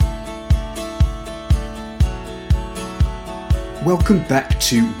Welcome back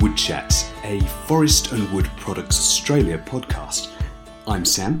to Wood Chats, a Forest and Wood Products Australia podcast. I'm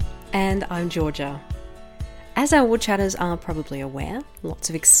Sam. And I'm Georgia. As our Wood Chatters are probably aware, lots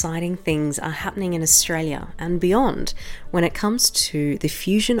of exciting things are happening in Australia and beyond when it comes to the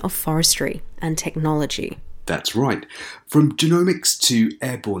fusion of forestry and technology. That's right. From genomics to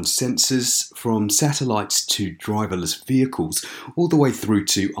airborne sensors, from satellites to driverless vehicles, all the way through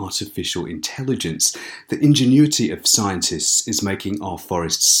to artificial intelligence, the ingenuity of scientists is making our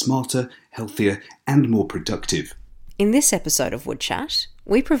forests smarter, healthier, and more productive. In this episode of Wood Chat,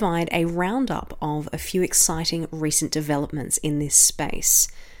 we provide a roundup of a few exciting recent developments in this space.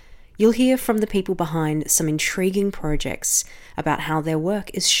 You'll hear from the people behind some intriguing projects about how their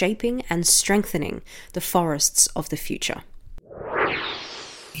work is shaping and strengthening the forests of the future.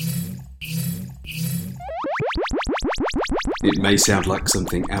 It may sound like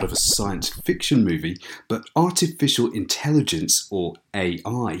something out of a science fiction movie, but artificial intelligence, or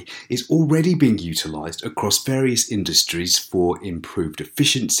AI, is already being utilised across various industries for improved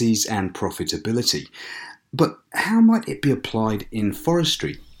efficiencies and profitability. But how might it be applied in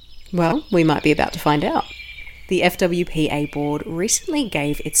forestry? Well, we might be about to find out. The FWPA board recently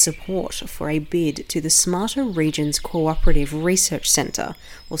gave its support for a bid to the Smarter Regions Cooperative Research Centre,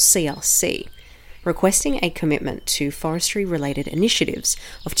 or CRC, requesting a commitment to forestry-related initiatives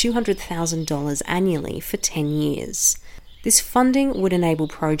of $200,000 annually for 10 years. This funding would enable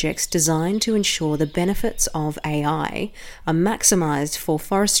projects designed to ensure the benefits of AI are maximised for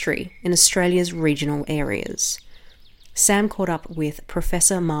forestry in Australia's regional areas. Sam caught up with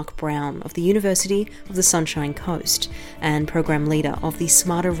Professor Mark Brown of the University of the Sunshine Coast and Program Leader of the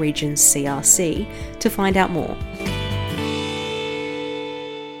Smarter Regions CRC to find out more.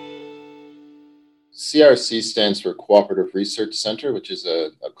 CRC stands for Cooperative Research Centre, which is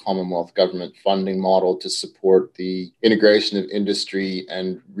a Commonwealth government funding model to support the integration of industry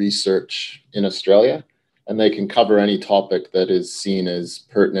and research in Australia. And they can cover any topic that is seen as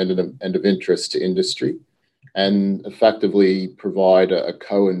pertinent and of interest to industry, and effectively provide a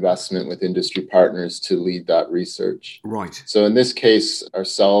co-investment with industry partners to lead that research. Right. So in this case,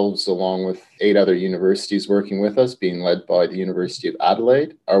 ourselves, along with 8 other universities working with us, being led by the University of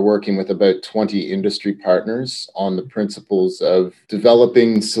Adelaide, are working with about 20 industry partners on the principles of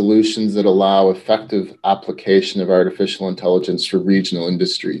developing solutions that allow effective application of artificial intelligence for regional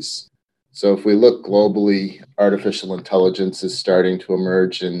industries. So if we look globally, artificial intelligence is starting to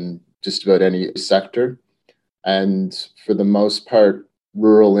emerge in just about any sector. And for the most part,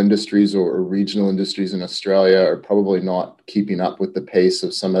 rural industries or regional industries in Australia are probably not keeping up with the pace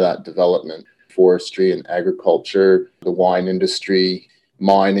of some of that development. Forestry and agriculture, the wine industry,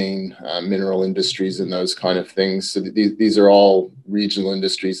 mining, mineral industries, and those kind of things. So these are all regional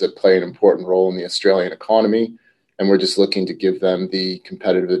industries that play an important role in the Australian economy. And we're just looking to give them the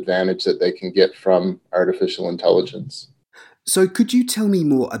competitive advantage that they can get from artificial intelligence. So could you tell me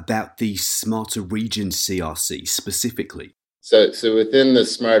more about the Smarter Regions CRC specifically? So within the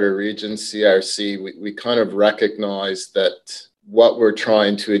Smarter Regions CRC, we kind of recognize that what we're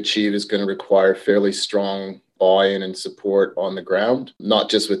trying to achieve is going to require fairly strong buy-in and support on the ground, not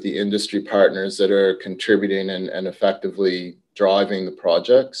just with the industry partners that are contributing and effectively driving the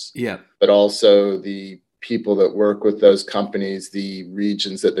projects, but also the people that work with those companies, the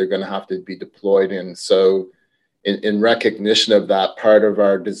regions that they're going to have to be deployed in. So in recognition of that, part of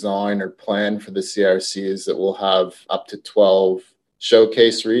our design or plan for the CRC is that we'll have up to 12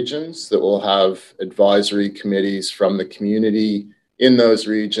 showcase regions that will have advisory committees from the community in those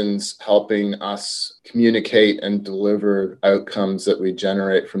regions, helping us communicate and deliver outcomes that we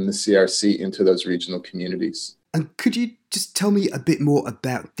generate from the CRC into those regional communities. And could you just tell me a bit more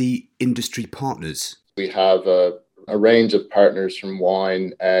about the industry partners? We have a range of partners from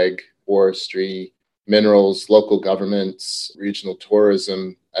wine, ag, forestry, minerals, local governments, regional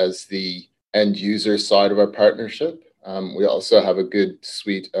tourism as the end user side of our partnership. We also have a good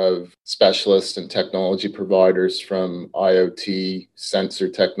suite of specialists and technology providers from IoT, sensor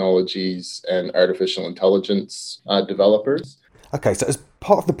technologies, and artificial intelligence developers. Okay, so as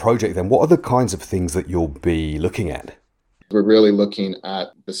part of the project then, what are the kinds of things that you'll be looking at? We're really looking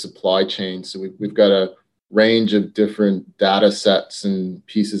at the supply chain. So we've got a range of different data sets and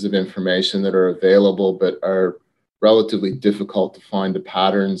pieces of information that are available but are relatively difficult to find the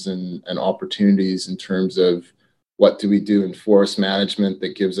patterns and opportunities in terms of what do we do in forest management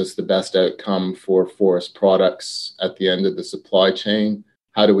that gives us the best outcome for forest products at the end of the supply chain.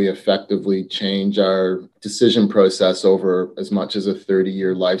 How do we effectively change our decision process over as much as a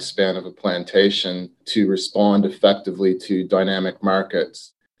 30-year lifespan of a plantation to respond effectively to dynamic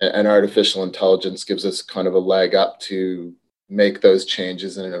markets? And artificial intelligence gives us kind of a leg up to make those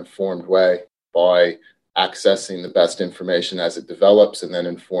changes in an informed way by accessing the best information as it develops and then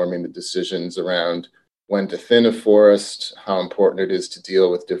informing the decisions around when to thin a forest, how important it is to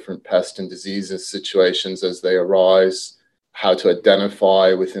deal with different pest and diseases situations as they arise, how to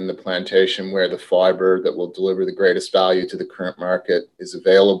identify within the plantation where the fiber that will deliver the greatest value to the current market is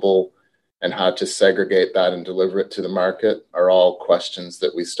available, and how to segregate that and deliver it to the market are all questions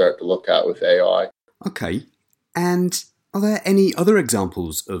that we start to look at with AI. Okay. And are there any other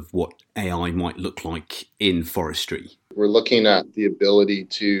examples of what AI might look like in forestry? We're looking at the ability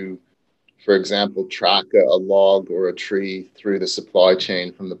to, for example, track a log or a tree through the supply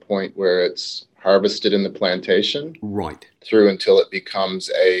chain from the point where it's harvested in the plantation, right, through until it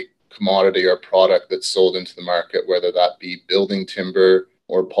becomes a commodity or product that's sold into the market, whether that be building timber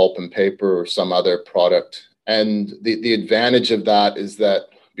or pulp and paper or some other product. And the advantage of that is that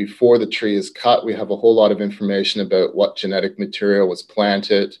before the tree is cut, we have a whole lot of information about what genetic material was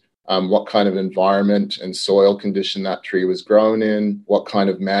planted, what kind of environment and soil condition that tree was grown in, what kind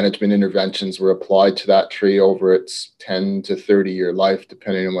of management interventions were applied to that tree over its 10 to 30-year life,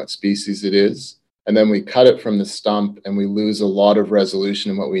 depending on what species it is. And then we cut it from the stump and we lose a lot of resolution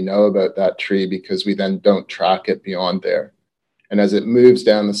in what we know about that tree because we then don't track it beyond there. And as it moves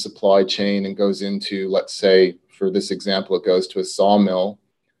down the supply chain and goes into, let's say, for this example, it goes to a sawmill,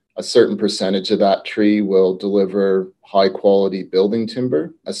 a certain percentage of that tree will deliver high quality building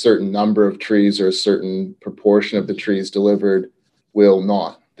timber. A certain number of trees or a certain proportion of the trees delivered will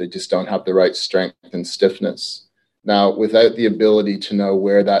not. They just don't have the right strength and stiffness. Now, without the ability to know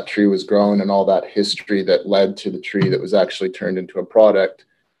where that tree was grown and all that history that led to the tree that was actually turned into a product,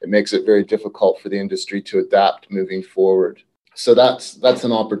 it makes it very difficult for the industry to adapt moving forward. So that's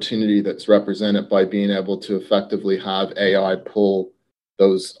an opportunity that's represented by being able to effectively have AI pull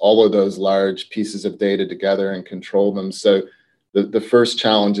all of those large pieces of data together and control them. So the first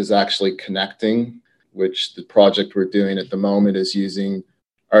challenge is actually connecting, which the project we're doing at the moment is using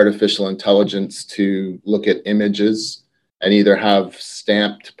artificial intelligence to look at images and either have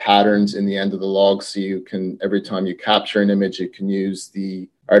stamped patterns in the end of the log. So you can, every time you capture an image, you can use the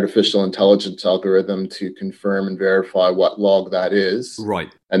artificial intelligence algorithm to confirm and verify what log that is.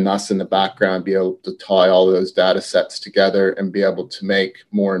 Right. And thus in the background, be able to tie all those data sets together and be able to make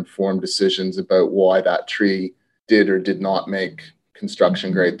more informed decisions about why that tree did or did not make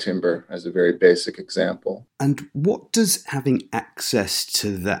construction grade timber, as a very basic example. And what does having access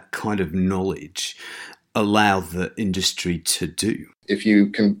to that kind of knowledge allow the industry to do? If you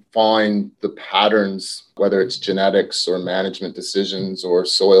can find the patterns, whether it's genetics or management decisions or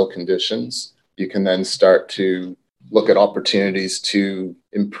soil conditions, you can then start to look at opportunities to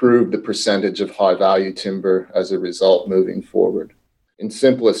improve the percentage of high value timber as a result moving forward. In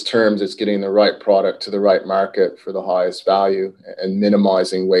simplest terms, it's getting the right product to the right market for the highest value and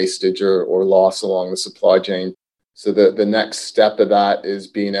minimizing wastage or loss along the supply chain. So the next step of that is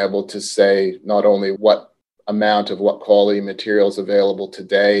being able to say not only what amount of what quality materials available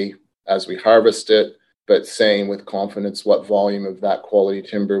today as we harvest it, but saying with confidence what volume of that quality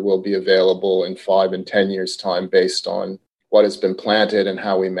timber will be available in 5 and 10 years' time based on what has been planted and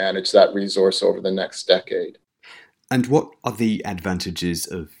how we manage that resource over the next decade. And what are the advantages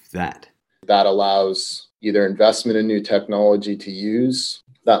of that? That allows either investment in new technology to use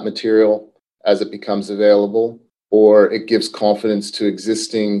that material as it becomes available, or it gives confidence to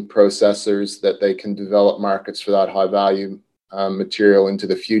existing processors that they can develop markets for that high value material into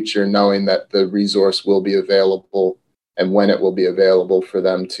the future, knowing that the resource will be available and when it will be available for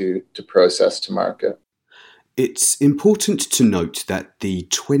them to process to market. It's important to note that the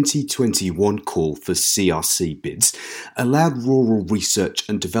 2021 call for CRC bids allowed Rural Research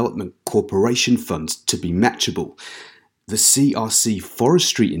and Development Corporation funds to be matchable. The CRC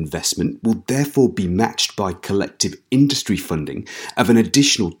forestry investment will therefore be matched by collective industry funding of an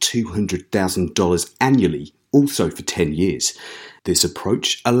additional $200,000 annually, also for 10 years. This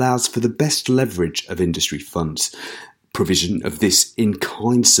approach allows for the best leverage of industry funds. Provision of this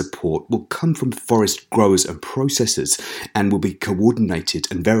in-kind support will come from forest growers and processors and will be coordinated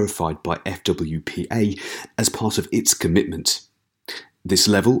and verified by FWPA as part of its commitment. This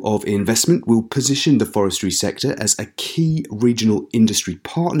level of investment will position the forestry sector as a key regional industry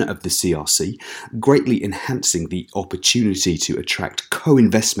partner of the CRC, greatly enhancing the opportunity to attract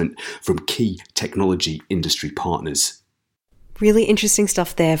co-investment from key technology industry partners. Really interesting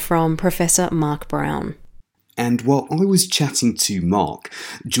stuff there from Professor Mark Brown. And while I was chatting to Mark,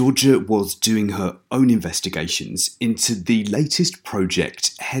 Georgia was doing her own investigations into the latest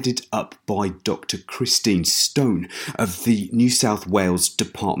project headed up by Dr. Christine Stone of the New South Wales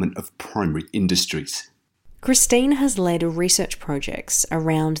Department of Primary Industries. Christine has led research projects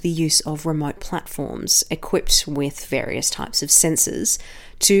around the use of remote platforms equipped with various types of sensors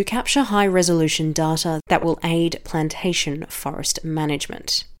to capture high-resolution data that will aid plantation forest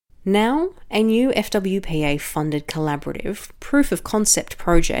management. Now, a new FWPA-funded collaborative proof-of-concept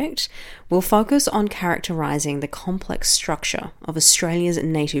project will focus on characterising the complex structure of Australia's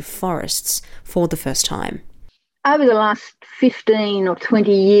native forests for the first time. Over the last 15 or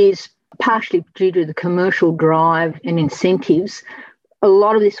 20 years, partially due to the commercial drive and incentives, a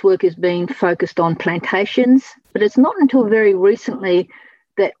lot of this work has been focused on plantations, but it's not until very recently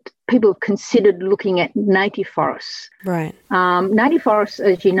that people have considered looking at native forests. Right. Native forests,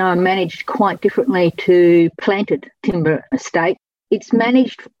 as you know, are managed quite differently to planted timber estate. It's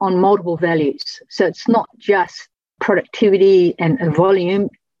managed on multiple values. So it's not just productivity and volume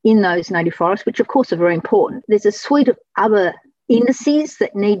in those native forests, which of course are very important. There's a suite of other indices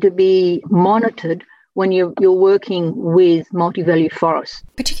that need to be monitored when you're working with multi-value forests.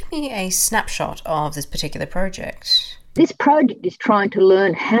 Could you give me a snapshot of this particular project? This project is trying to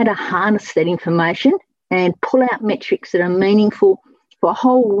learn how to harness that information and pull out metrics that are meaningful for a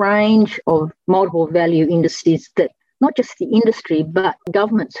whole range of multiple value indices that not just the industry, but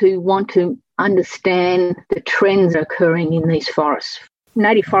governments who want to understand the trends occurring in these forests.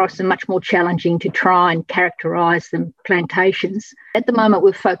 Native forests are much more challenging to try and characterise than plantations. At the moment,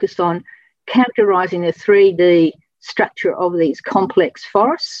 we're focused on characterising the 3D structure of these complex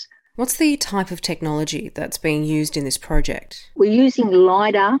forests. What's the type of technology that's being used in this project? We're using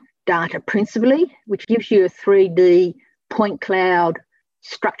LiDAR data principally, which gives you a 3D point cloud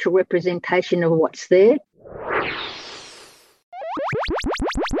structural representation of what's there.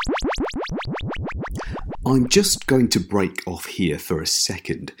 I'm just going to break off here for a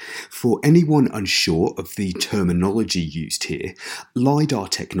second. For anyone unsure of the terminology used here, LiDAR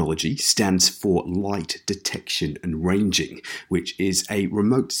technology stands for Light Detection and Ranging, which is a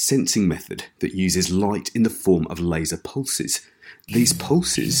remote sensing method that uses light in the form of laser pulses. These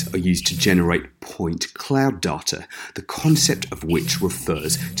pulses are used to generate point cloud data, the concept of which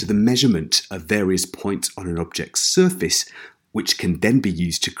refers to the measurement of various points on an object's surface, which can then be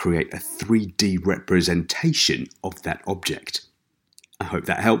used to create a 3D representation of that object. I hope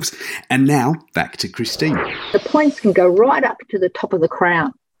that helps. And now, back to Christine. The points can go right up to the top of the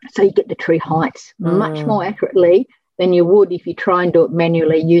crown, so you get the tree heights much more accurately than you would if you try and do it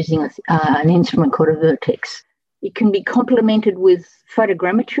manually using an instrument called a vertex. It can be complemented with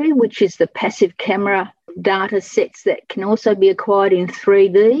photogrammetry, which is the passive camera data sets that can also be acquired in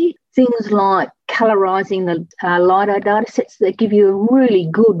 3D. Things like colorizing the LiDAR data sets that give you a really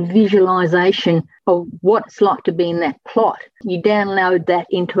good visualization of what it's like to be in that plot. You download that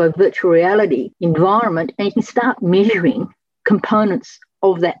into a virtual reality environment and you can start measuring components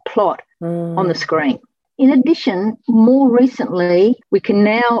of that plot on the screen. In addition, more recently, we can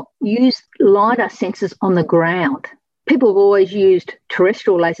now use LiDAR sensors on the ground. People have always used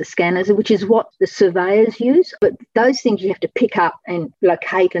terrestrial laser scanners, which is what the surveyors use, but those things you have to pick up and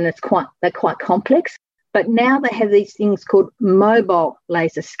locate, and they're quite complex. But now they have these things called mobile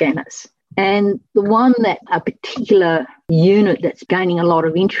laser scanners. And the one that a particular unit that's gaining a lot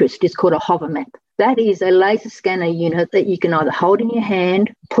of interest is called a HoverMap. That is a laser scanner unit that you can either hold in your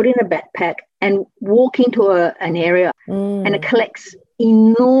hand, put in a backpack, and walk into an area, and it collects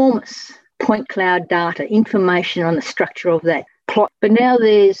enormous point cloud data, information on the structure of that plot. But now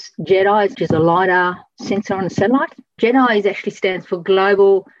there's GEDI, which is a LiDAR sensor on a satellite. GEDI actually stands for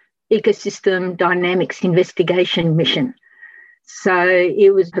Global Ecosystem Dynamics Investigation Mission. So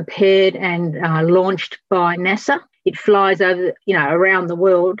it was prepared and launched by NASA. It flies over, around the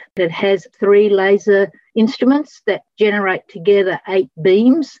world. It has 3 laser instruments that generate together 8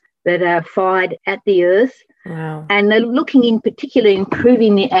 beams that are fired at the Earth. Wow. And they're looking in particular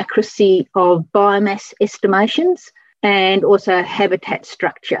improving the accuracy of biomass estimations and also habitat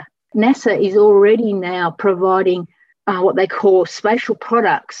structure. NASA is already now providing what they call spatial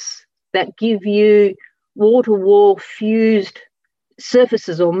products that give you wall-to-wall fused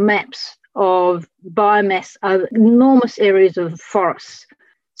surfaces or maps of biomass over enormous areas of forests.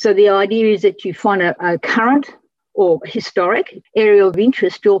 So the idea is that you find a current or historic area of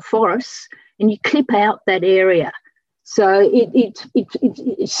interest, your forests, and you clip out that area. So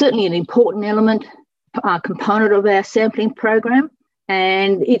it's certainly an important element, component of our sampling program,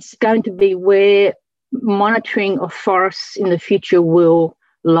 and it's going to be where monitoring of forests in the future will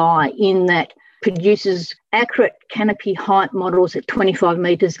lie, in that produces accurate canopy height models at 25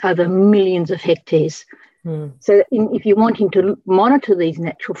 metres over millions of hectares. So if you're wanting to monitor these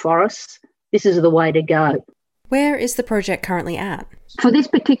natural forests, this is the way to go. Where is the project currently at? For this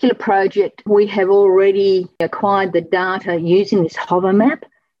particular project, we have already acquired the data using this hover map,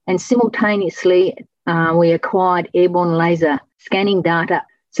 and simultaneously we acquired airborne laser scanning data.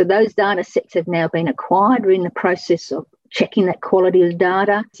 So those data sets have now been acquired. We're in the process of checking that quality of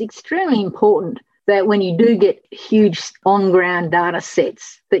data. It's extremely important that when you do get huge on-ground data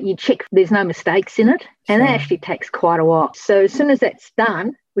sets, that you check there's no mistakes in it, and that actually takes quite a while. So as soon as that's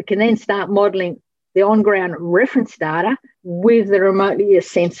done, we can then start modelling the on-ground reference data with the remotely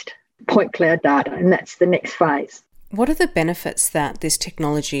sensed point cloud data, and that's the next phase. What are the benefits that this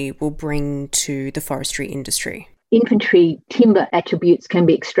technology will bring to the forestry industry? Infantry timber attributes can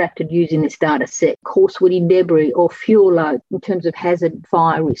be extracted using this data set, coarse woody debris or fuel load in terms of hazard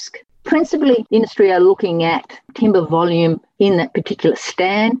fire risk. Principally, industry are looking at timber volume in that particular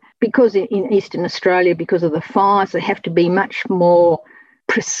stand. Because in Eastern Australia, because of the fires, they have to be much more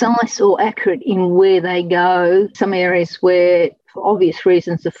precise or accurate in where they go. Some areas where, for obvious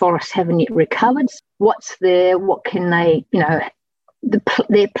reasons, the forests haven't yet recovered. What's there? What can they,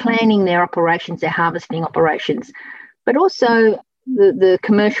 they're planning their operations, their harvesting operations, but also the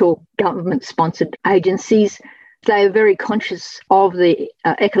commercial government-sponsored agencies. They are very conscious of the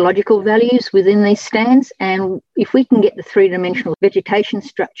ecological values within these stands, and if we can get the three-dimensional vegetation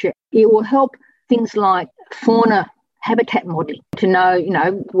structure, it will help things like fauna habitat modelling to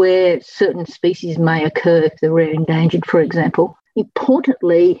know, where certain species may occur if they're rare endangered, for example.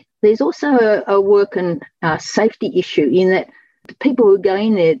 Importantly, there's also a work and safety issue in that the people who go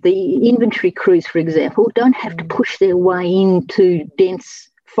in there, the inventory crews, for example, don't have to push their way into dense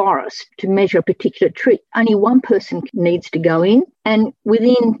forest to measure a particular tree. Only one person needs to go in, and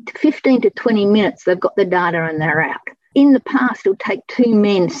within 15 to 20 minutes, they've got the data and they're out. In the past, it would take two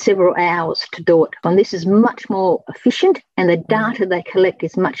men several hours to do it, and this is much more efficient, and the data they collect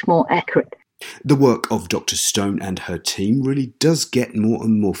is much more accurate. The work of Dr. Stone and her team really does get more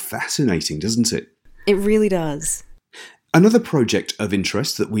and more fascinating, doesn't it? It really does. Another project of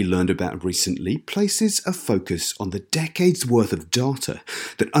interest that we learned about recently places a focus on the decades worth of data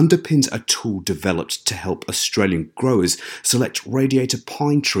that underpins a tool developed to help Australian growers select radiator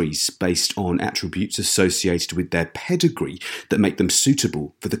pine trees based on attributes associated with their pedigree that make them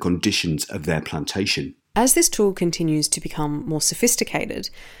suitable for the conditions of their plantation. As this tool continues to become more sophisticated,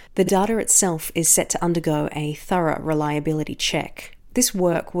 the data itself is set to undergo a thorough reliability check. This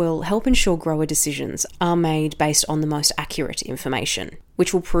work will help ensure grower decisions are made based on the most accurate information,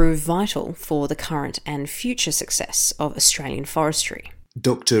 which will prove vital for the current and future success of Australian forestry.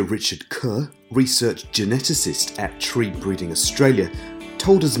 Dr. Richard Kerr, research geneticist at Tree Breeding Australia,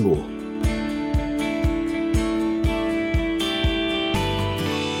 told us more.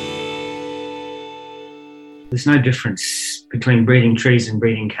 There's no difference between breeding trees and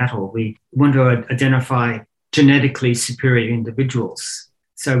breeding cattle. We want to identify genetically superior individuals.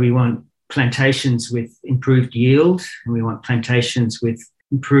 So we want plantations with improved yield, and we want plantations with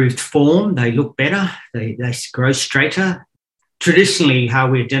improved form. They look better, they grow straighter. Traditionally, how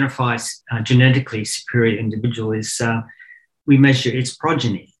we identify a genetically superior individual is we measure its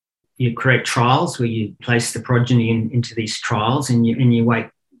progeny. You create trials where you place the progeny into these trials, and you wait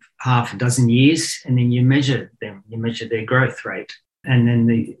half a dozen years, and then you measure them. You measure their growth rate. And then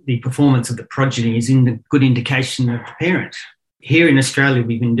the performance of the progeny is in the good indication of the parent. Here in Australia,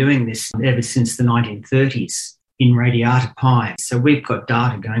 we've been doing this ever since the 1930s in radiata pine. So we've got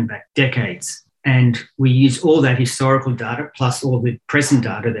data going back decades. And we use all that historical data plus all the present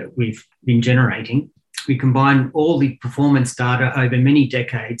data that we've been generating. We combine all the performance data over many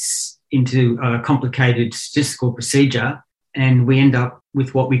decades into a complicated statistical procedure, and we end up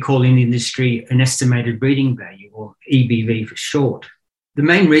with what we call in the industry an estimated breeding value, or EBV for short. The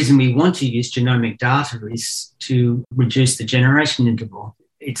main reason we want to use genomic data is to reduce the generation interval.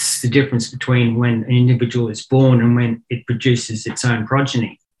 It's the difference between when an individual is born and when it produces its own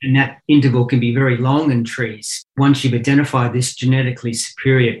progeny. And that interval can be very long in trees. Once you've identified this genetically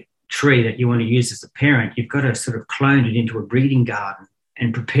superior tree that you want to use as a parent, you've got to sort of clone it into a breeding garden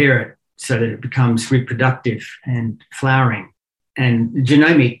and prepare it so that it becomes reproductive and flowering. And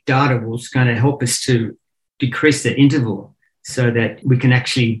genomic data is going to help us to decrease that interval so that we can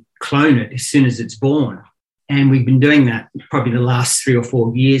actually clone it as soon as it's born. And we've been doing that probably the last 3 or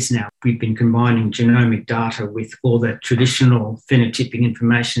 4 years now. We've been combining genomic data with all that traditional phenotypic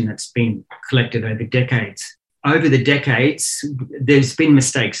information that's been collected over decades. Over the decades, there's been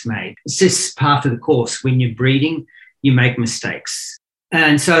mistakes made. It's just part of the course. When you're breeding, you make mistakes.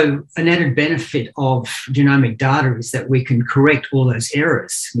 And so an added benefit of genomic data is that we can correct all those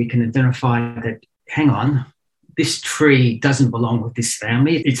errors. We can identify that, hang on, this tree doesn't belong with this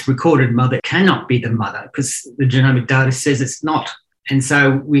family. Its recorded mother cannot be the mother because the genomic data says it's not. And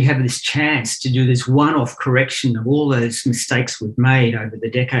so we have this chance to do this one-off correction of all those mistakes we've made over the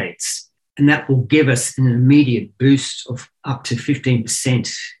decades. And that will give us an immediate boost of up to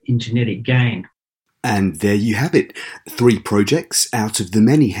 15% in genetic gain. And there you have it, 3 projects out of the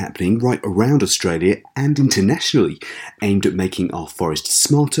many happening right around Australia and internationally, aimed at making our forests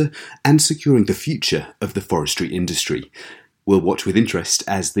smarter and securing the future of the forestry industry. We'll watch with interest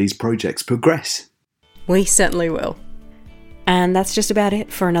as these projects progress. We certainly will. And that's just about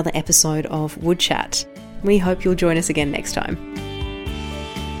it for another episode of Wood Chat. We hope you'll join us again next time.